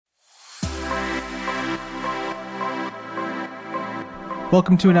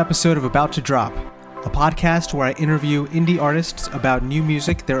Welcome to an episode of About to Drop, a podcast where I interview indie artists about new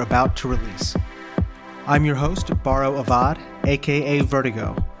music they're about to release. I'm your host, Baro Avad, aka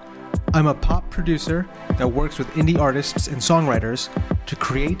Vertigo. I'm a pop producer that works with indie artists and songwriters to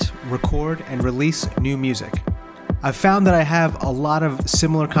create, record, and release new music. I've found that I have a lot of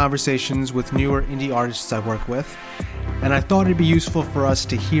similar conversations with newer indie artists I work with, and I thought it'd be useful for us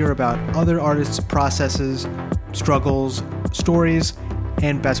to hear about other artists' processes, struggles, stories,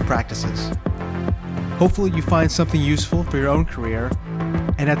 and best practices. Hopefully you find something useful for your own career,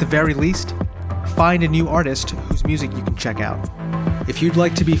 and at the very least, find a new artist whose music you can check out. If you'd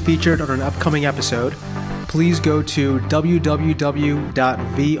like to be featured on an upcoming episode, please go to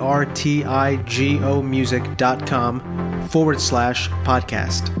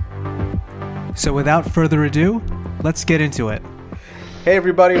www.vrtigomusic.com/podcast. So without further ado, let's get into it. Hey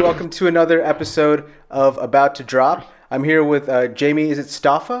everybody, welcome to another episode of About to Drop. I'm here with Jamie, is it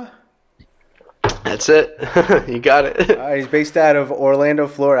Staffa? That's it. You got it. He's based out of Orlando,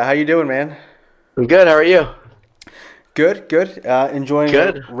 Florida. How you doing, man? I'm good. How are you? Good. Enjoying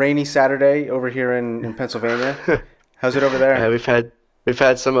a rainy Saturday over here in Pennsylvania. How's it over there? Yeah, we've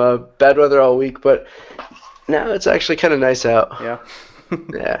had some bad weather all week, but now it's actually kind of nice out. Yeah.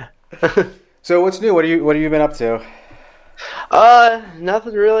 Yeah. So what's new? What have you been up to?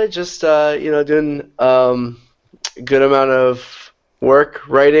 Nothing really. Just doing a good amount of work,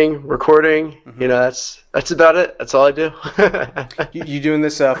 writing, recording. Mm-hmm. That's about it. That's all I do. You doing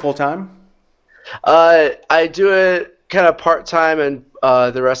this full time? I do it kind of part time, and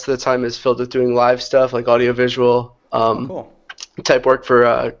the rest of the time is filled with doing live stuff like audiovisual cool. type work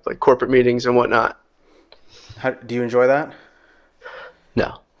for like corporate meetings and whatnot. How do you enjoy that?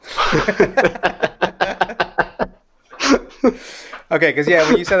 No. Okay, because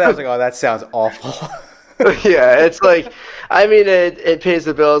when you said that, I was like, oh, that sounds awful. Yeah, it's like, I mean, it pays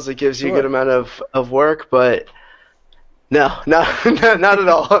the bills, it gives you a good amount of work, but no, not at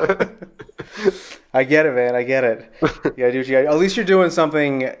all. I get it, man. I get it. Yeah, at least you're doing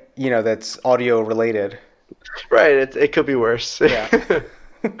something, that's audio related. Right. It could be worse. Yeah.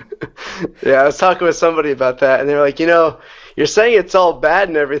 Yeah, I was talking with somebody about that, and they're like, you're saying it's all bad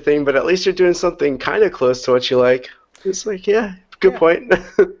and everything, but at least you're doing something kind of close to what you like. It's like, yeah, good point.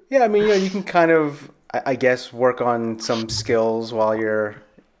 Yeah, I mean, you can kind of, I guess, work on some skills while you're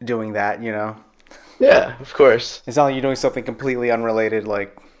doing that, Yeah, of course. It's not like you're doing something completely unrelated,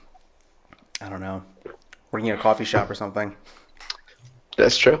 like, I don't know, working in a coffee shop or something.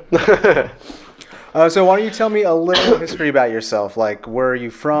 That's true. So why don't you tell me a little history about yourself? Like, where are you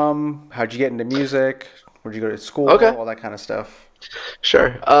from? How'd you get into music? Where'd you go to school? Okay. All that kind of stuff.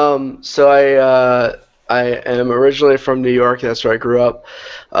 Sure. So I am originally from New York. That's where I grew up.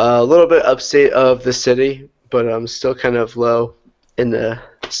 A little bit upstate of the city, but I'm still kind of low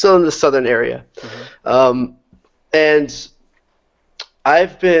still in the southern area. Mm-hmm. And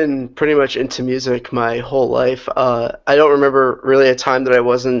I've been pretty much into music my whole life. I don't remember really a time that I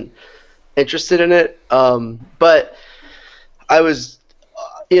wasn't interested in it. But I was,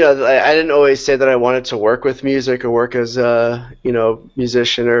 I didn't always say that I wanted to work with music or work as a,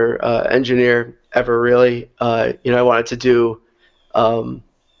 musician or engineer ever really. I wanted to do the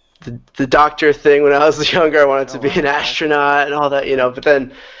doctor thing when I was younger. I wanted to be an astronaut and all that, But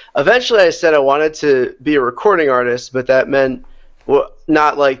then eventually I said I wanted to be a recording artist, but that meant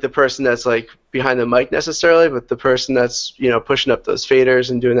not like the person that's like behind the mic necessarily, but the person that's, pushing up those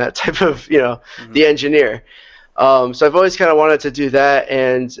faders and doing that type of, mm-hmm. the engineer. So I've always kind of wanted to do that,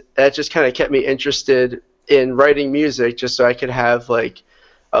 and that just kind of kept me interested in writing music just so I could have like,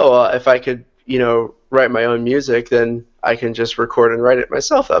 if I could, write my own music, then I can just record and write it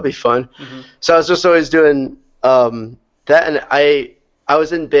myself. That'd be fun. Mm-hmm. So I was just always doing that, and I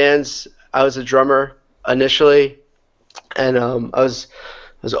was in bands. I was a drummer initially, and I was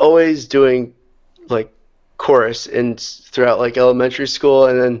always doing like chorus throughout like elementary school,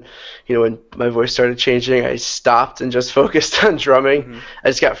 and then when my voice started changing, I stopped and just focused on drumming. Mm-hmm. I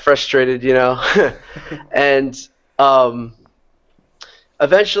just got frustrated, and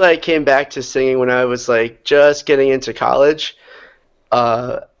eventually I came back to singing when I was like just getting into college,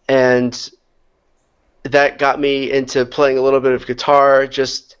 and that got me into playing a little bit of guitar.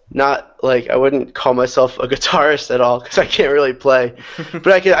 Just not like, I wouldn't call myself a guitarist at all because I can't really play, but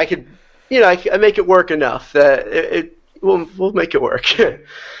I could I make it work enough that we'll make it work. And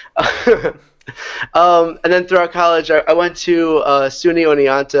then throughout college, I went to SUNY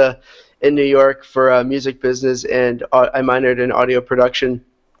Oneonta in New York for music business, and I minored in audio production,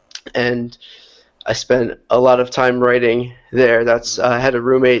 and I spent a lot of time writing there. I had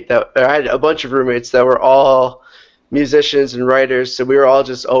a bunch of roommates that were all musicians and writers, so we were all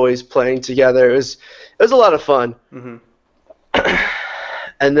just always playing together. It was a lot of fun. Mm-hmm.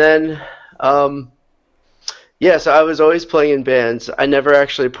 And then, yeah, so I was always playing in bands. I never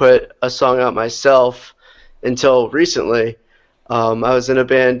actually put a song out myself until recently. I was in a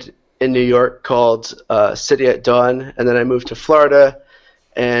band in New York called City at Dawn, and then I moved to Florida,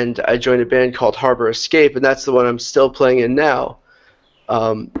 and I joined a band called Harbor Escape, and that's the one I'm still playing in now.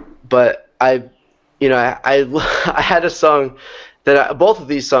 But I had a song that both of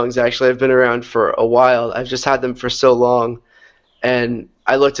these songs actually have been around for a while. I've just had them for so long, and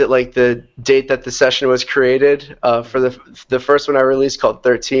I looked at like the date that the session was created for the first one I released called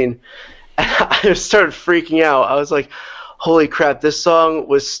 13, and I started freaking out. I was like, holy crap, this song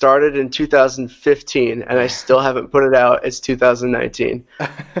was started in 2015 and I still haven't put it out. It's 2019.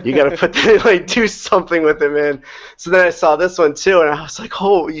 You got to do something with it, man. So then I saw this one too, and I was like,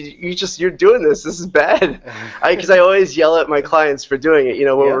 oh, you're doing this. This is bad. Because I always yell at my clients for doing it.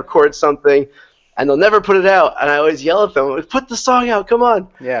 We'll record something and they'll never put it out. And I always yell at them, put the song out, come on.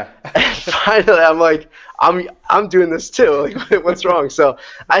 Yeah. And finally, I'm like, I'm doing this too. Like, what's wrong? So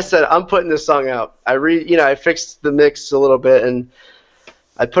I said, I'm putting this song out. I fixed the mix a little bit and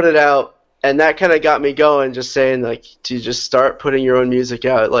I put it out, and that kind of got me going, just saying like, to just start putting your own music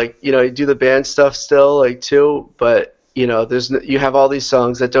out. Like, you do the band stuff still, like too, but you have all these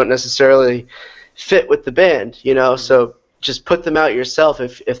songs that don't necessarily fit with the band, so just put them out yourself.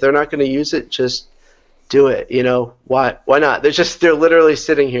 If they're not going to use it, just do it. Why not? They're literally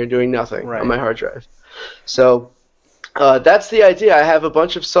sitting here doing nothing on my hard drive. So that's the idea. I have a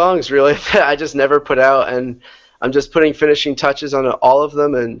bunch of songs really that I just never put out, and I'm just putting finishing touches on all of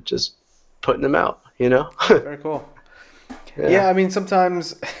them and just putting them out, Very cool. Yeah, I mean,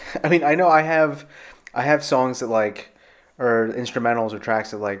 sometimes, I know I have songs that or instrumentals or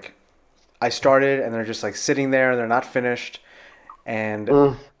tracks that I started and they're just sitting there and they're not finished.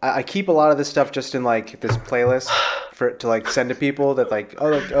 And I keep a lot of this stuff just in this playlist to send to people that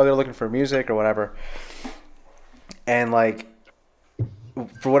they're looking for music or whatever. And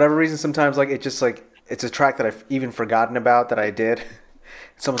for whatever reason, sometimes it just it's a track that I've even forgotten about that I did.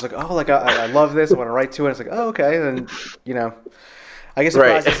 Someone's like, oh, I love this. I want to write to it. It's like, oh, okay. Then I guess the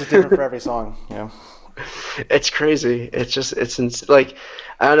process is different for every song. It's crazy. It's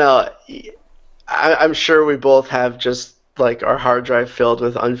I don't know. I'm sure we both have just our hard drive filled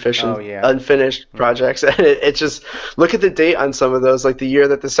with unfinished projects, and it just, look at the date on some of those, the year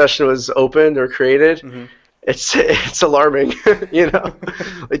that the session was opened or created. Mm-hmm. It's alarming.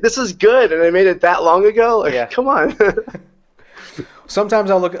 This is good, and I made it that long ago. Come on.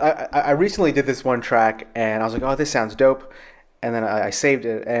 Sometimes I'll look. I recently did this one track, and I was like, oh, this sounds dope, and then I saved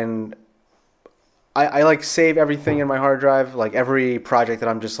it, and I save everything in my hard drive, every project that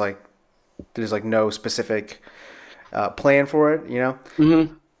I'm just there's no specific plan for it,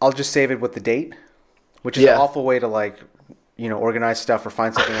 Mm-hmm. I'll just save it with the date, which is an awful way to organize stuff or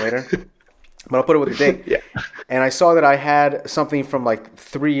find something later. But I'll put it with the date. Yeah. And I saw that I had something from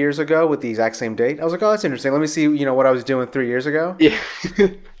 3 years ago with the exact same date. I was like, oh, that's interesting. Let me see, what I was doing 3 years ago. Yeah.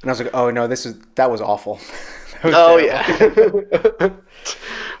 And I was like, oh no, that was awful. That was terrible. Yeah.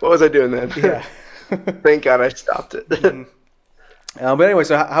 What was I doing then? Yeah. Thank God I stopped it. Mm-hmm. But anyway,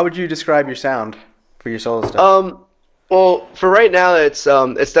 so how would you describe your sound for your solo stuff? Well, for right now, it's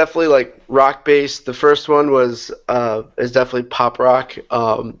definitely rock based. The first one is definitely pop rock.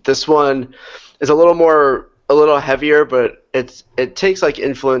 This one is a little heavier, but it takes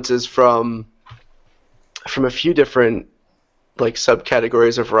influences from a few different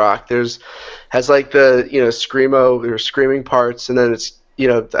subcategories of rock. Has the screamo or screaming parts, and then it's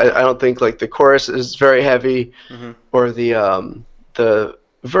I don't think the chorus is very heavy, mm-hmm. or the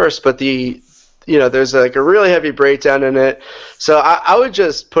verse, but there's a really heavy breakdown in it. So I would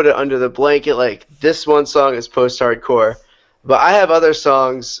just put it under the blanket, this one song is post-hardcore. But I have other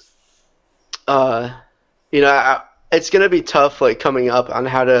songs, it's going to be tough coming up on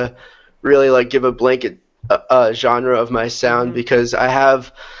how to really give a blanket genre of my sound, mm-hmm. because I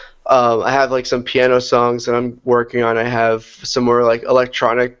have some piano songs that I'm working on. I have some more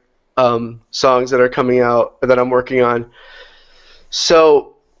electronic songs that are coming out that I'm working on.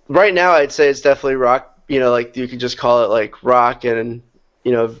 So right now, I'd say it's definitely rock. You could just call it rock and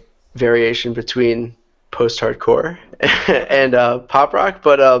variation between post-hardcore and pop rock.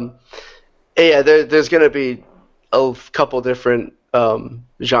 But yeah, there's gonna be a couple different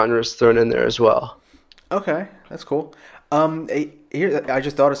genres thrown in there as well. Okay, that's cool. Here, I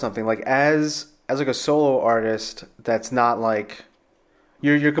just thought of something. As a solo artist, that's not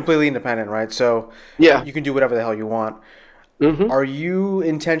you're completely independent, right? So yeah, you can do whatever the hell you want. Mm-hmm. Are you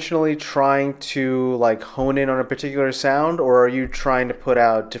intentionally trying to like hone in on a particular sound, or are you trying to put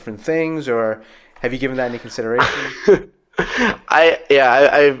out different things, or have you given that any consideration?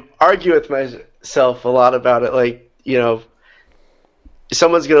 I argue with myself a lot about it. Like,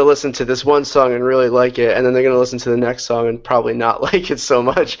 someone's gonna listen to this one song and really like it, and then they're gonna listen to the next song and probably not like it so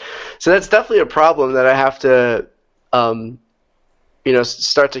much. So that's definitely a problem that I have to,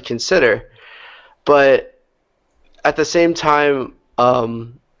 start to consider. But at the same time,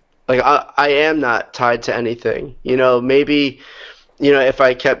 like I am not tied to anything. Maybe, if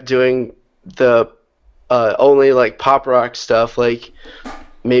I kept doing the only like pop rock stuff, like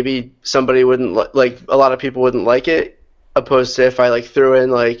maybe somebody wouldn't like a lot of people wouldn't like it. Opposed to if I like threw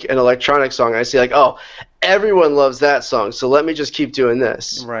in like an electronic song, I see like, oh, everyone loves that song, so let me just keep doing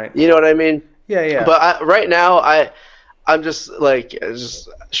this. Right. You know what I mean? Yeah, yeah. But right now, I'm just like just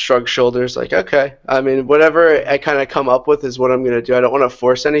shrug shoulders, like okay. I mean, whatever I kind of come up with is what I'm gonna do. I don't want to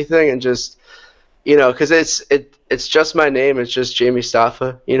force anything, and just because it's just my name. It's just Jamie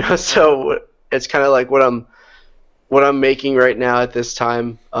Staffa, So it's kind of like what I'm making right now at this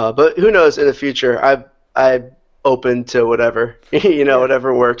time. But who knows in the future? I'm open to whatever,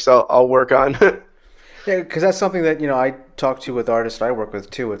 whatever works. I'll work on. Yeah, because that's something that I talk to with artists I work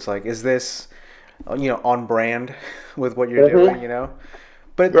with too. It's like, is this on brand with what you're doing,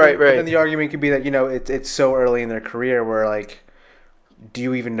 But right. then the argument could be that it's so early in their career where like, do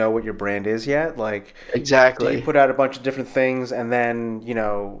you even know what your brand is yet? Like, exactly. Do you put out a bunch of different things and then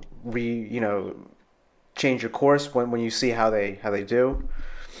change your course when you see how they do?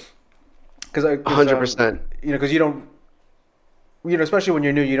 Because 100%. Because you don't. Especially when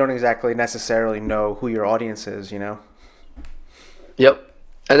you're new, you don't exactly necessarily know who your audience is. Yep.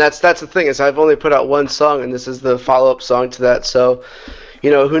 And that's the thing is I've only put out one song, and this is the follow-up song to that. So,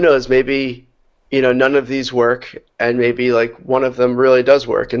 who knows? Maybe, none of these work, and maybe like one of them really does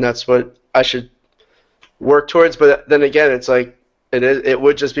work, and that's what I should work towards. But then again, it's like it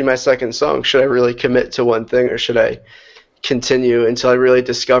would just be my second song. Should I really commit to one thing, or should I continue until I really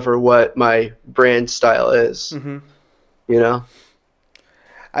discover what my brand style is? Mm-hmm.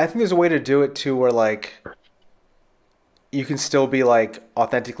 I think there's a way to do it too, where like you can still be like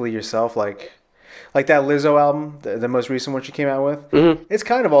authentically yourself, like that Lizzo album, the most recent one she came out with. Mm-hmm. It's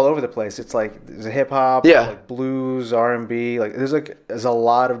kind of all over the place. It's like there's a hip hop, yeah, like blues, R&B, like there's a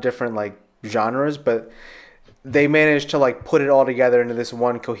lot of different like genres, but they managed to like put it all together into this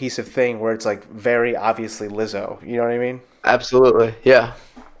one cohesive thing where it's like very obviously Lizzo. You know what I mean? Absolutely, yeah.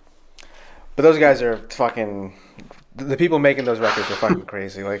 But those guys are fucking. The people making those records are fucking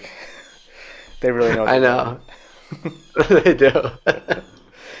crazy. Like they really know. I know. They do.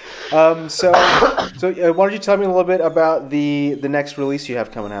 So why don't you tell me a little bit about the next release you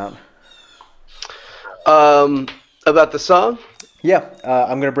have coming out? About the song? Yeah,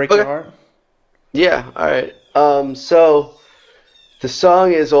 I'm gonna break your heart. Yeah, all right. So the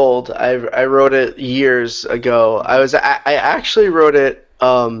song is old. I wrote it years ago. I actually wrote it,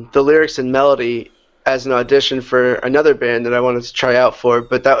 the lyrics and melody, as an audition for another band that I wanted to try out for,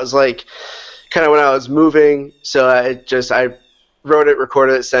 but that was like kind of when I was moving. So I wrote it,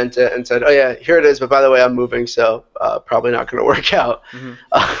 recorded it, sent it, and said, "Oh yeah, here it is. But by the way, I'm moving, so probably not going to work out." Mm-hmm.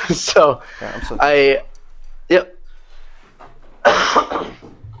 Yep.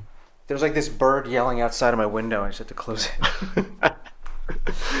 There's like this bird yelling outside of my window. I just had to close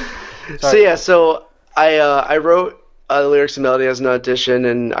it. So I wrote the lyrics and melody as an audition,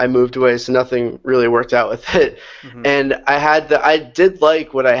 and I moved away, so nothing really worked out with it. Mm-hmm. And I did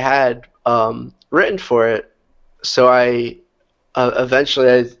like what I had written for it, so I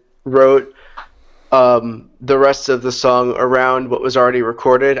eventually wrote the rest of the song around what was already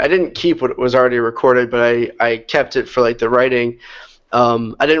recorded. I didn't keep what was already recorded, but I kept it for like the writing.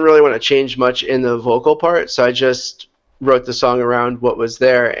 I didn't really want to change much in the vocal part, so I just wrote the song around what was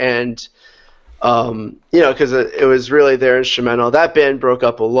there. And because it was really their instrumental. That band broke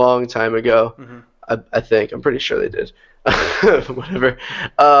up a long time ago. Mm-hmm. I think. I'm pretty sure they did. Whatever.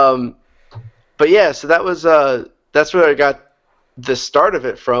 But yeah, so that's where I got the start of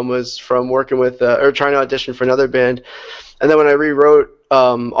it from, was from working with or trying to audition for another band. And then when I rewrote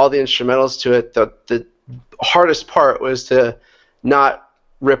all the instrumentals to it, the hardest part was to not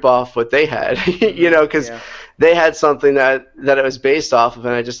rip off what they had, because they had something that it was based off of,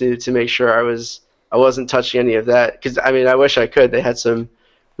 and I just needed to make sure I wasn't touching any of that. Because I mean, I wish I could. They had some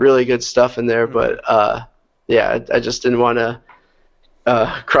really good stuff in there, but I just didn't want to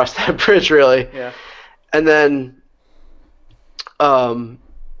cross that bridge really. Yeah. And then, what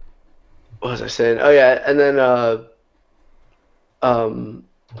was I saying? Oh yeah, and then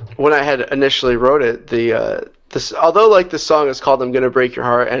when I had initially wrote it, this, although like the song is called "I'm Gonna Break Your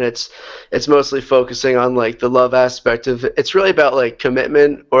Heart" and it's mostly focusing on like the love aspect of it. It's really about like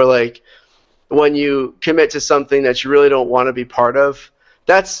commitment, or like when you commit to something that you really don't want to be part of.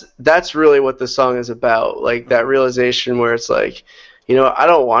 That's really what the song is about. Like that realization where it's like, I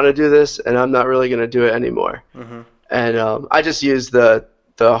don't want to do this, and I'm not really gonna do it anymore. Mm-hmm. And I just use the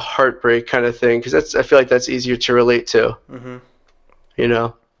heartbreak kind of thing because I feel like that's easier to relate to. Mm-hmm.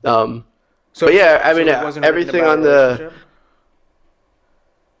 But yeah, I mean, it wasn't everything written about on a the. relationship?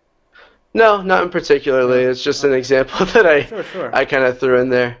 No, not in particularly. It's just an example that Sure. I kind of threw in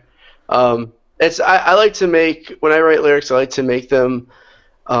there. I like to make, when I write lyrics, I like to make them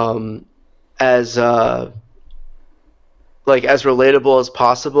as like as relatable as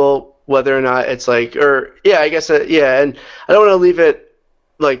possible, whether or not it's like, or yeah, I guess yeah, and I don't want to leave it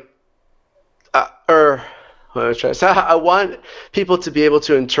like or what I'm trying to say. I want people to be able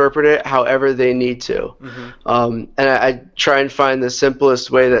to interpret it however they need to. Mm-hmm. And I try and find the simplest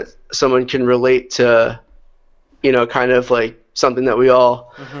way that someone can relate to, kind of like something that we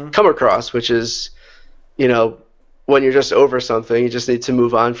all come across, which is, when you're just over something, you just need to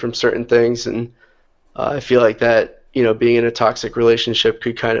move on from certain things. And I feel like that, being in a toxic relationship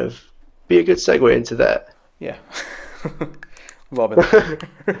could kind of be a good segue into that. Yeah. We've all been there.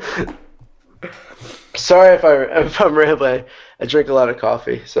 Sorry if I'm rambling. I drink a lot of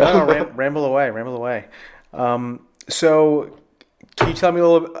coffee. So No, ramble away. So can you tell me a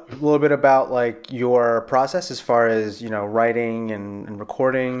little bit about like your process as far as, writing and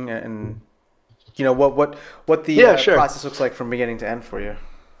recording and what the sure. process looks like from beginning to end for you?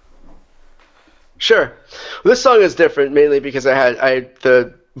 Sure. Well, this song is different mainly because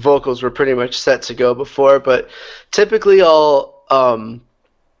the vocals were pretty much set to go before, but typically I'll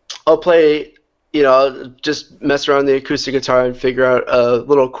play, just mess around the acoustic guitar and figure out a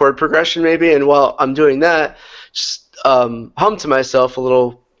little chord progression maybe, and while I'm doing that, just hum to myself a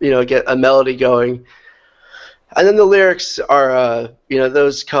little, get a melody going. And then the lyrics are,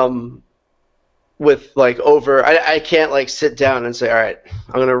 those come with like I can't like sit down and say, all right,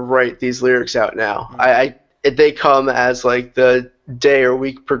 I'm going to write these lyrics out now. They come as like the day or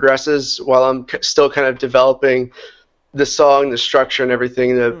week progresses while I'm still kind of developing the song, the structure and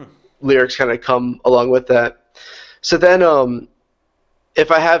everything. The lyrics kind of come along with that. So then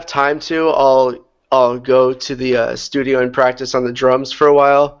if I have time to, I'll go to the studio and practice on the drums for a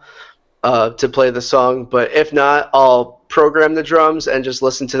while to play the song. But if not, I'll program the drums and just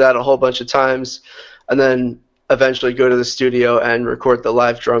listen to that a whole bunch of times, and then eventually go to the studio and record the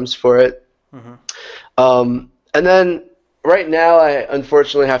live drums for it. Mm-hmm. And then right now I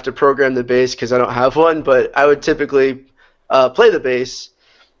unfortunately have to program the bass because I don't have one, but I would typically play the bass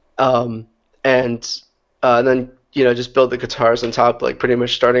and then just build the guitars on top, like pretty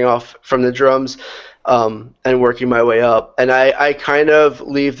much starting off from the drums and working my way up. And I kind of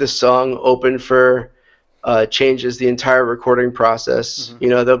leave the song open for changes the entire recording process. Mm-hmm.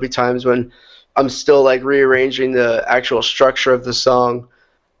 There'll be times when I'm still like rearranging the actual structure of the song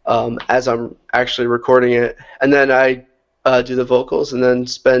as I'm actually recording it, and then I do the vocals and then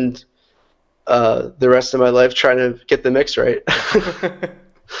spend the rest of my life trying to get the mix right.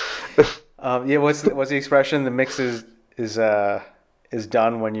 Yeah, what's the expression? The mix is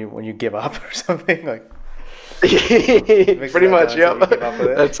done when you give up or something like. Pretty much, yep.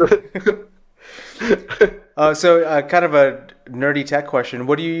 That's it. So kind of a nerdy tech question.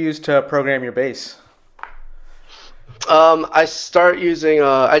 What do you use to program your bass? I start using.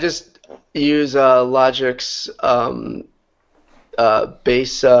 I just use Logic's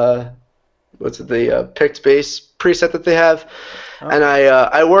bass. What's it? The picked bass preset that they have, and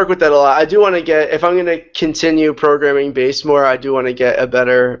I work with that a lot. I do want to get, if I'm going to continue programming bass more, I do want to get a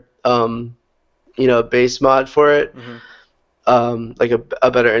better bass mod for it, like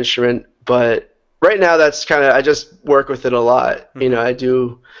a better instrument. But right now, that's kind of, I just work with it a lot. Mm-hmm. I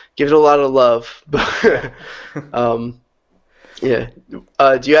do give it a lot of love. Yeah.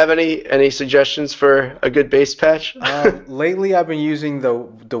 Do you have any suggestions for a good bass patch? Lately, I've been using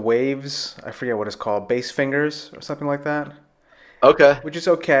the Waves. I forget what it's called, Bass Fingers or something like that. Okay. Which is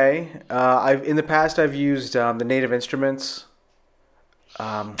okay. In the past I've used the Native Instruments.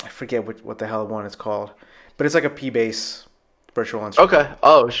 I forget what the hell one it's called, but it's like a P bass virtual instrument. Okay.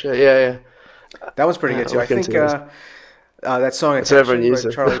 Oh shit. Yeah. That one's pretty good too. I think that song "Attention"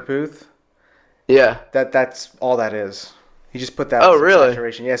 by Charlie Puth. Yeah. That's all that is. You just put that. Oh really?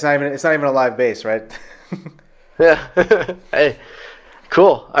 Saturation. Yeah. It's not even a live bass, right? Yeah. Hey. Cool.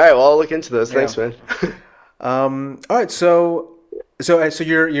 All right. Well, I'll look into those. Yeah. Thanks, man. All right. So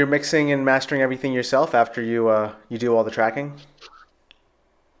you're mixing and mastering everything yourself after you do all the tracking?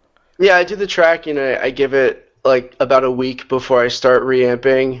 Yeah, I do the tracking. I give it like about a week before I start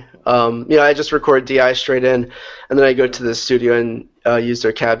reamping. I just record DI straight in, and then I go to the studio and use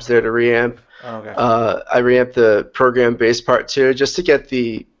their cabs there to reamp. Oh, okay. I reamp the program bass part too, just to get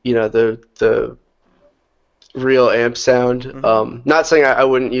the the real amp sound. Mm-hmm. Not saying I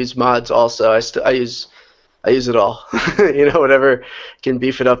wouldn't use mods. Also, I use it all. Whatever can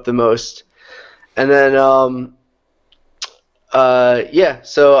beef it up the most. And then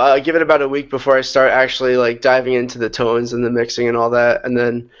so I give it about a week before I start actually like diving into the tones and the mixing and all that, and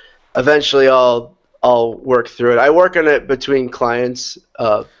then eventually I'll work through it. I work on it between clients.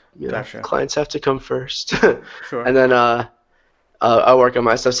 Gotcha. Clients have to come first, Sure. and then I work on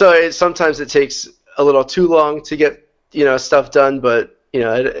my stuff. So sometimes it takes a little too long to get stuff done, but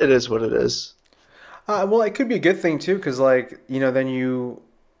it is what it is. Well, it could be a good thing too, because like then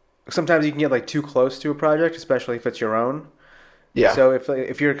sometimes you can get like too close to a project, especially if it's your own. Yeah. So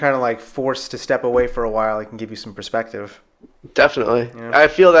if you're kind of like forced to step away for a while, it can give you some perspective. Definitely. Yeah. I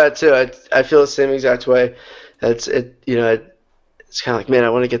feel that too. I feel the same exact way. It's kind of like, man, I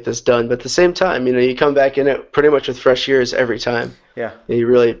want to get this done, but at the same time, you come back in it pretty much with fresh ears every time. Yeah. And you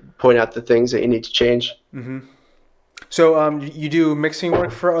really point out the things that you need to change. Mm-hmm. So you do mixing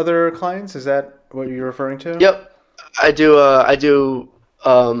work for other clients? Is that what you're referring to? Yep. I do.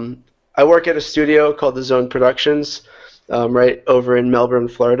 I work at a studio called The Zone Productions, right over in Melbourne,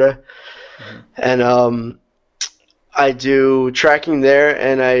 Florida, and I do tracking there,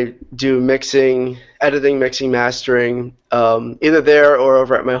 and I do mixing, editing, mastering, either there or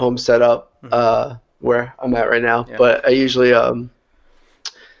over at my home setup, where I'm at right now. Yeah. But I usually,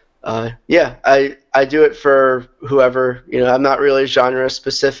 I do it for whoever. I'm not really genre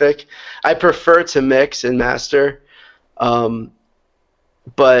specific. I prefer to mix and master,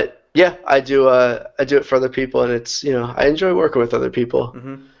 but yeah, I do it for other people, and it's I enjoy working with other people.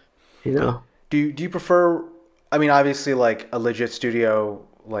 Mm-hmm. Do you prefer? I mean, obviously, like a legit studio,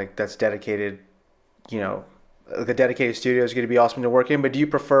 like that's dedicated, like a dedicated studio is going to be awesome to work in. But do you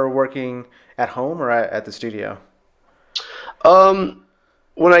prefer working at home or at the studio?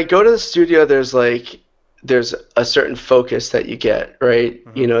 When I go to the studio, there's a certain focus that you get, right?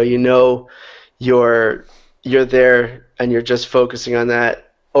 Mm-hmm. You're there and you're just focusing on that.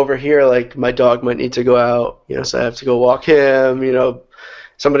 Over here, like my dog might need to go out, so I have to go walk him.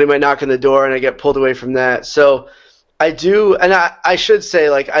 Somebody might knock on the door and I get pulled away from that. So I do, and I should say,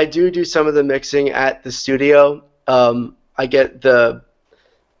 like, I do some of the mixing at the studio. I get the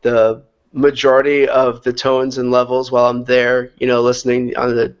majority of the tones and levels while I'm there, listening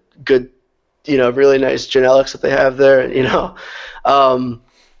on the good, really nice Genelix that they have there,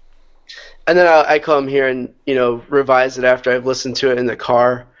 and then I come here and, revise it after I've listened to it in the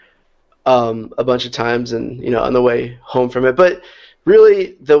car a bunch of times and, on the way home from it. But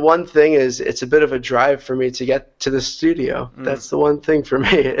really, the one thing is it's a bit of a drive for me to get to the studio. That's the one thing for me.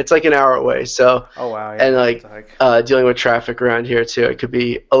 It's like an hour away. So, oh wow, yeah, and like dealing with traffic around here too, it could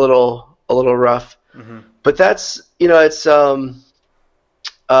be a little rough. Mm-hmm. But that's it's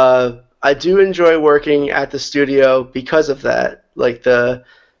I do enjoy working at the studio because of that.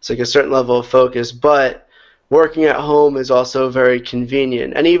 It's like a certain level of focus, but working at home is also very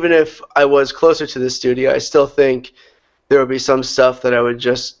convenient. And even if I was closer to the studio, I still think there would be some stuff that I would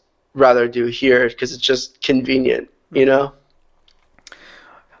just rather do here because it's just convenient,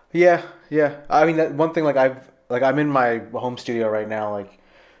 Yeah, yeah. I mean, that one thing, I'm in my home studio right now, like,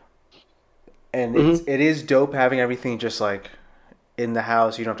 and it is dope having everything just like in the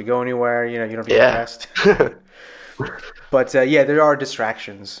house. You don't have to go anywhere. You don't have to get dressed. But yeah, there are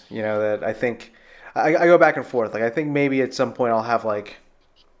distractions. That I think I go back and forth. Like, I think maybe at some point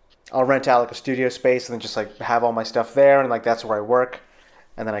I'll rent out like a studio space and then just like have all my stuff there, and like that's where I work,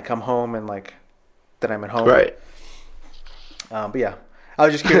 and then I come home and like then I'm at home. Right. But yeah, I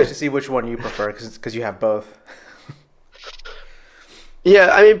was just curious to see which one you prefer because you have both.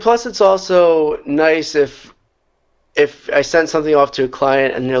 Yeah, I mean, plus it's also nice if I send something off to a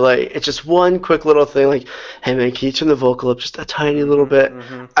client and they're like, it's just one quick little thing, like, hey man, can you turn the vocal up just a tiny little bit?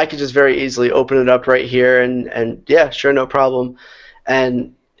 Mm-hmm. I could just very easily open it up right here and yeah, sure, no problem.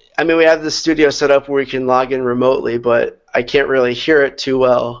 And I mean, we have the studio set up where we can log in remotely, but I can't really hear it too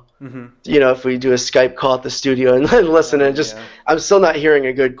well. Mm-hmm. If we do a Skype call at the studio and then listen and just, I'm still not hearing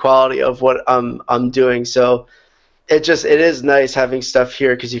a good quality of what I'm doing. So it is nice having stuff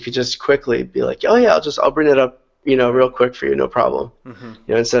here because you could just quickly be like, oh yeah, I'll bring it up, real quick for you, no problem.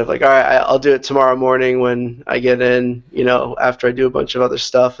 Mm-hmm. Instead of like, all right, I'll do it tomorrow morning when I get in, after I do a bunch of other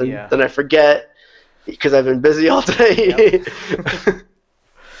stuff, and then I forget because I've been busy all day.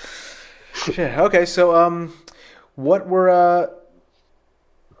 Yep. Okay, so what were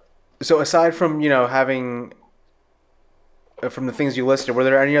so aside from having from the things you listed, were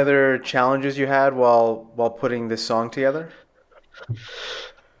there any other challenges you had while putting this song together?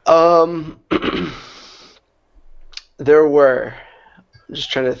 Um, there were. I'm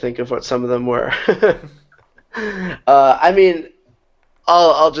just trying to think of what some of them were. I mean,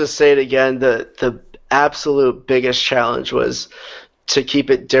 I'll just say it again. The absolute biggest challenge was to keep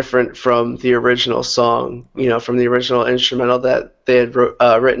it different from the original song. From the original instrumental that they had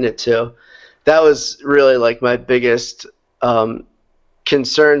written it to. That was really like my biggest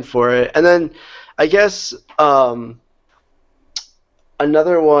concern for it. And then I guess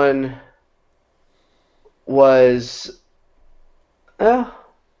another one was. I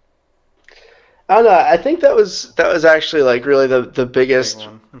don't know. I think that was actually like really the biggest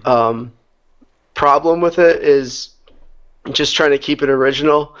problem with it is just trying to keep it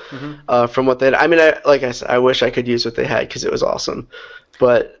original from what they had. I mean, like I said, I wish I could use what they had because it was awesome,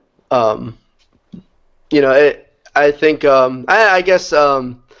 but I think I guess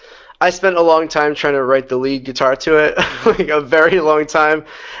I spent a long time trying to write the lead guitar to it, like a very long time,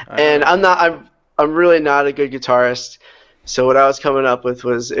 and I'm really not a good guitarist. So what I was coming up with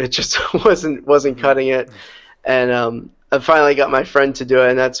was it just wasn't cutting it, and I finally got my friend to do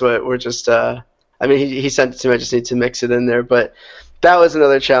it, and that's what we're just. I mean, he sent it to me. I just need to mix it in there, but that was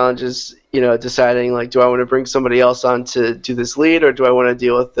another challenge is deciding like, do I want to bring somebody else on to do this lead, or do I want to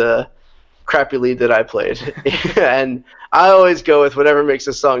deal with the crappy lead that I played? And I always go with whatever makes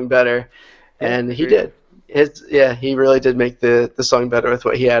a song better, and he did. He really did make the song better with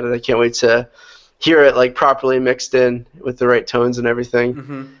what he added. I can't wait to hear it like properly mixed in with the right tones and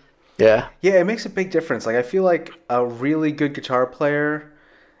everything. Yeah, it makes a big difference. Like I feel like a really good guitar player,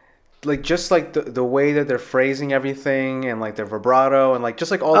 like just like the way that they're phrasing everything and like their vibrato and like just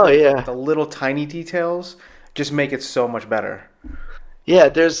like all the little tiny details just make it so much better. Yeah,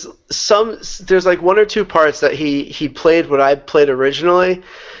 there's like one or two parts that he played what I played originally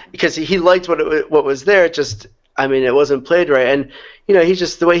because he liked what was there. Just I mean, it wasn't played right, and he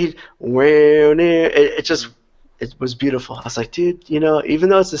just the way it was beautiful. I was like, dude, even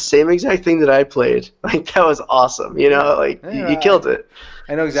though it's the same exact thing that I played, like that was awesome. You killed it.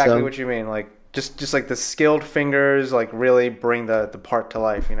 I know exactly what you mean. Like just like the skilled fingers, like really bring the part to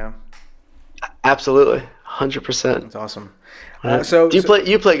life. Absolutely, 100%. That's awesome. So you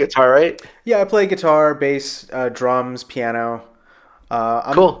play guitar, right? Yeah, I play guitar, bass, drums, piano.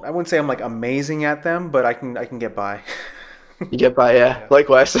 Cool. I wouldn't say I'm like amazing at them, but I can get by. You get by, yeah.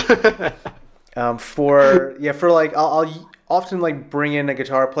 Likewise. For like I'll often like bring in a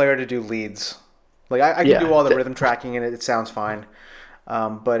guitar player to do leads. Like I can do all the rhythm tracking and it sounds fine.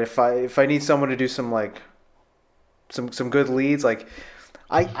 But if I need someone to do some like some good leads, like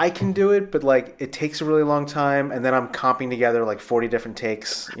I can do it, but like it takes a really long time, and then I'm comping together like 40 different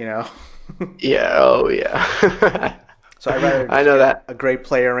takes. Yeah. Oh yeah. So I'd rather I know that a great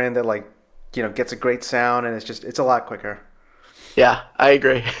player in that like gets a great sound, and it's a lot quicker. Yeah, I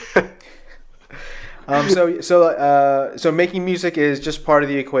agree. So making music is just part of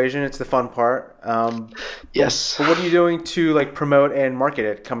the equation. It's the fun part. Yes. But what are you doing to like promote and market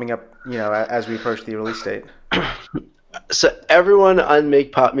it coming up? As we approach the release date. So everyone on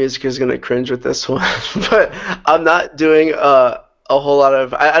Make Pop Music is going to cringe with this one, but I'm not doing a whole lot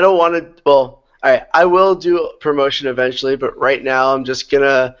of. I don't want to. Well, all right, I will do promotion eventually, but right now I'm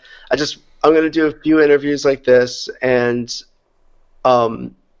gonna do a few interviews like this and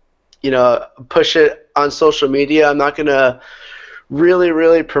push it on social media. I'm not gonna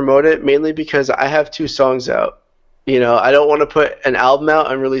really promote it, mainly because I have 2 songs out. I don't want to put an album out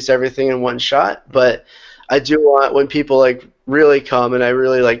and release everything in one shot, but I do want when people like really come, and I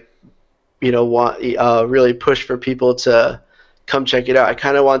really like want really push for people to come check it out. I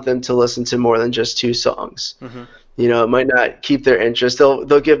kind of want them to listen to more than just 2 songs. It might not keep their interest.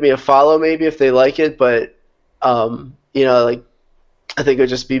 They'll give me a follow maybe if they like it, but like I think it would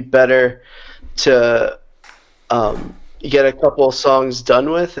just be better to get a couple songs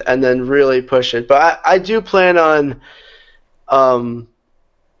done with and then really push it. But I do plan on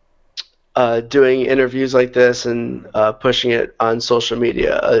doing interviews like this and pushing it on social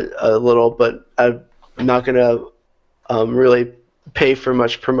media a little, but I'm not going to really pay for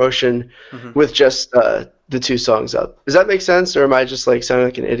much promotion with just the 2 songs up. Does that make sense, or am I just like sounding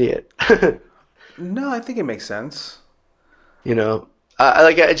like an idiot? No, I think it makes sense.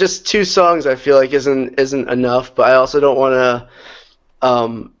 Just 2 songs I feel like isn't enough, but I also don't want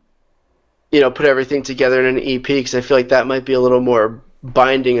to put everything together in an EP because I feel like that might be a little more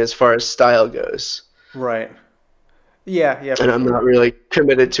binding as far as style goes. Right. Yeah. And I'm not really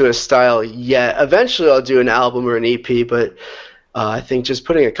committed to a style yet. Eventually I'll do an album or an EP, but I think just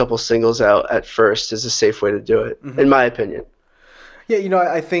putting a couple singles out at first is a safe way to do it, in my opinion. Yeah,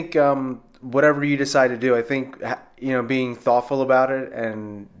 I think whatever you decide to do, I think being thoughtful about it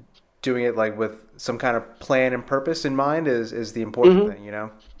and doing it like with some kind of plan and purpose in mind is the important thing.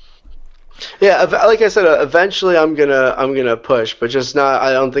 Yeah, like I said, eventually I'm gonna push, but just not.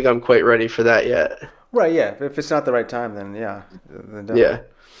 I don't think I'm quite ready for that yet. Right. Yeah. If it's not the right time, then then don't. Yeah.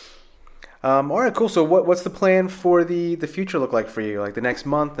 All right. Cool. So what's the plan for the future look like for you? Like the next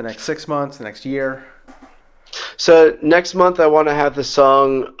month, the next 6 months, the next year? So next month I want to have the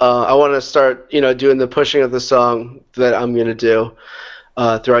song. I want to start, doing the pushing of the song that I'm gonna do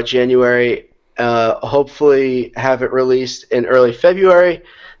throughout January. Hopefully have it released in early February,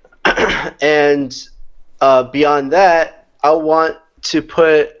 and beyond that, I want to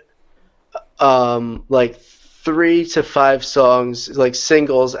put like 3 to 5 songs, like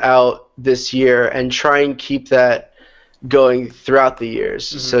singles, out this year, and try and keep that going throughout the years.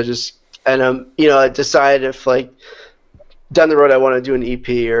 So I decide if like down the road I want to do an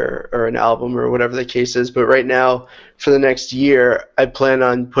EP or an album or whatever the case is. But right now, for the next year, I plan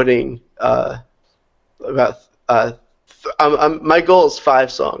on putting my goal is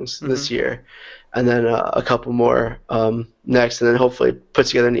 5 songs this year, and then a couple more next, and then hopefully put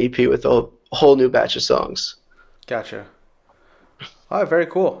together an EP with a whole new batch of songs. Gotcha. All right, very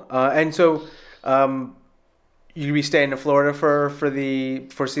cool. And so, you be staying in Florida for the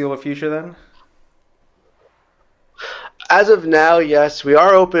foreseeable future then? As of now, yes, we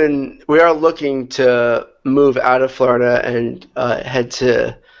are open. We are looking to move out of Florida and head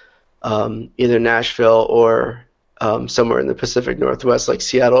to either Nashville or somewhere in the Pacific Northwest, like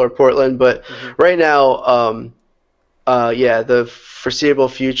Seattle or Portland. But right now, the foreseeable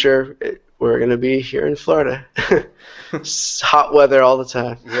future, we're going to be here in Florida. It's hot weather all the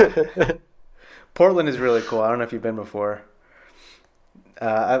time. Yeah. Portland is really cool. I don't know if you've been before.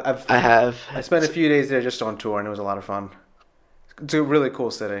 I have. I spent a few days there just on tour, and it was a lot of fun. It's a really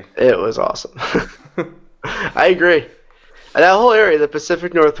cool city. It was awesome. I agree. And that whole area, the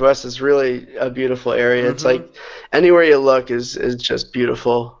Pacific Northwest, is really a beautiful area. It's like anywhere you look is just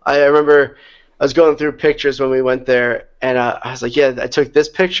beautiful. I remember I was going through pictures when we went there, and I was like, I took this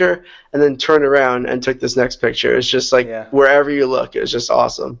picture and then turned around and took this next picture. It's just like wherever you look, it's just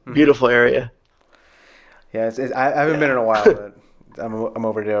awesome. Beautiful area. Yeah, I haven't been in a while, but I'm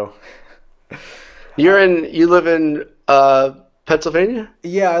overdue. You live in Pennsylvania?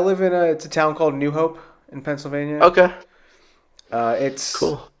 Yeah, I live in it's a town called New Hope in Pennsylvania. Okay. It's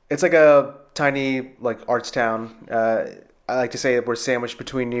cool. It's like a tiny like arts town. I like to say that we're sandwiched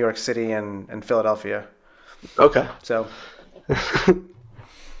between New York City and Philadelphia. Okay. So,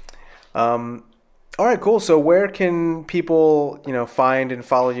 all right, cool. So where can people, find and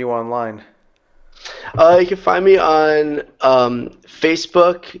follow you online? You can find me on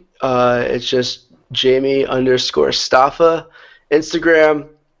Facebook. It's just Jamie_Staffa. Instagram,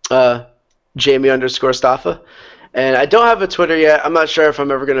 Jamie_Staffa. And I don't have a Twitter yet. I'm not sure if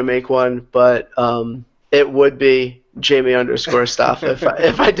I'm ever going to make one, but it would be Jamie_Staffa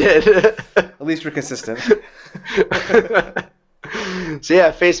if I did. At least you're consistent. So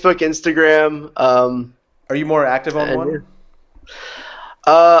yeah, Facebook, Instagram. Are you more active on one?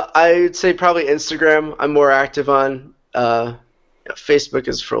 I'd say probably Instagram. I'm more active on. Facebook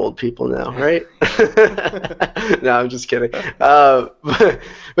is for old people now, right? No, I'm just kidding. But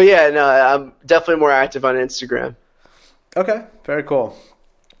yeah, no, I'm definitely more active on Instagram. Okay, very cool.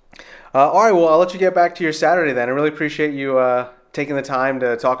 All right, well, I'll let you get back to your Saturday then. I really appreciate you taking the time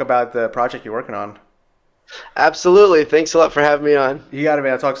to talk about the project you're working on. Absolutely. Thanks a lot for having me on. You got it,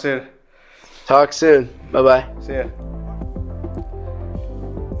 man. I'll talk soon. Talk soon. Bye-bye. See ya.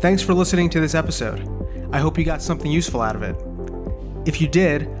 Thanks for listening to this episode. I hope you got something useful out of it. If you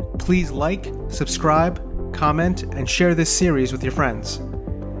did, please like, subscribe, comment, and share this series with your friends.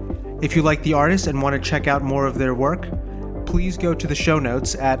 If you like the artist and want to check out more of their work, please go to the show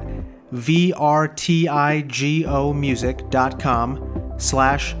notes at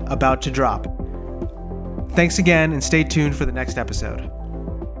vrtigomusic.com/abouttodrop. Thanks again, and stay tuned for the next episode.